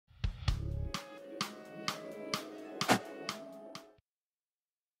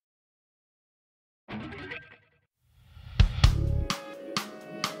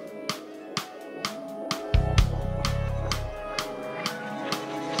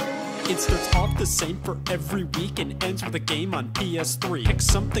It starts off the same for every week and ends with a game on PS3. Pick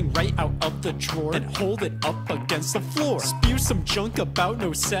something right out of the drawer and hold it up against the floor. Spew some junk about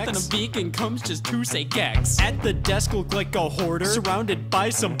no sex, then a vegan comes just to say gex. At the desk look like a hoarder, surrounded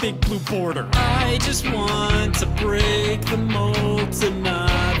by some big blue border. I just want to break the mold, to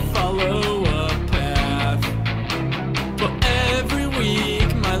not follow a path. But every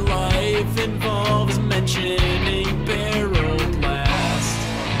week my life involves mentioning barrel blast.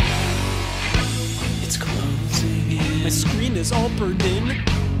 It's closing in. My screen is all burned in.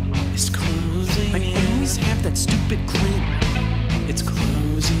 It's closing in. My enemies have that stupid grin. It's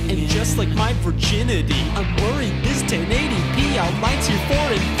closing in. And just like my virginity, I'm worried this 1080p outlines here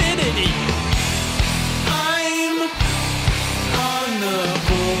for infinity. I'm on the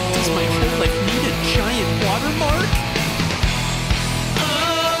board. Does my whole life need a giant watermark?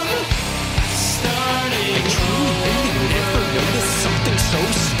 I truly really never noticed something so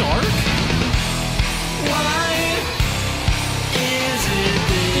stark. Why is it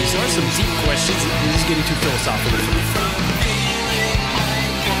this? These are some deep questions. This is getting too philosophical for me.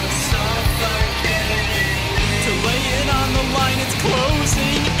 To lay it on the line, it's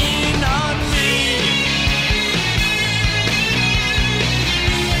closing in on me.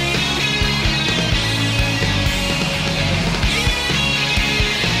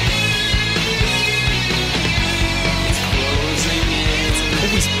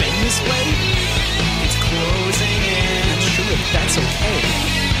 Always been this way? It's closing in. Not sure if that's okay.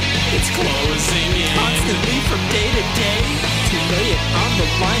 It's closing in. Constantly from day to day. To lay it on the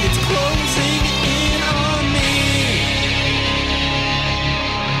line, it's closing.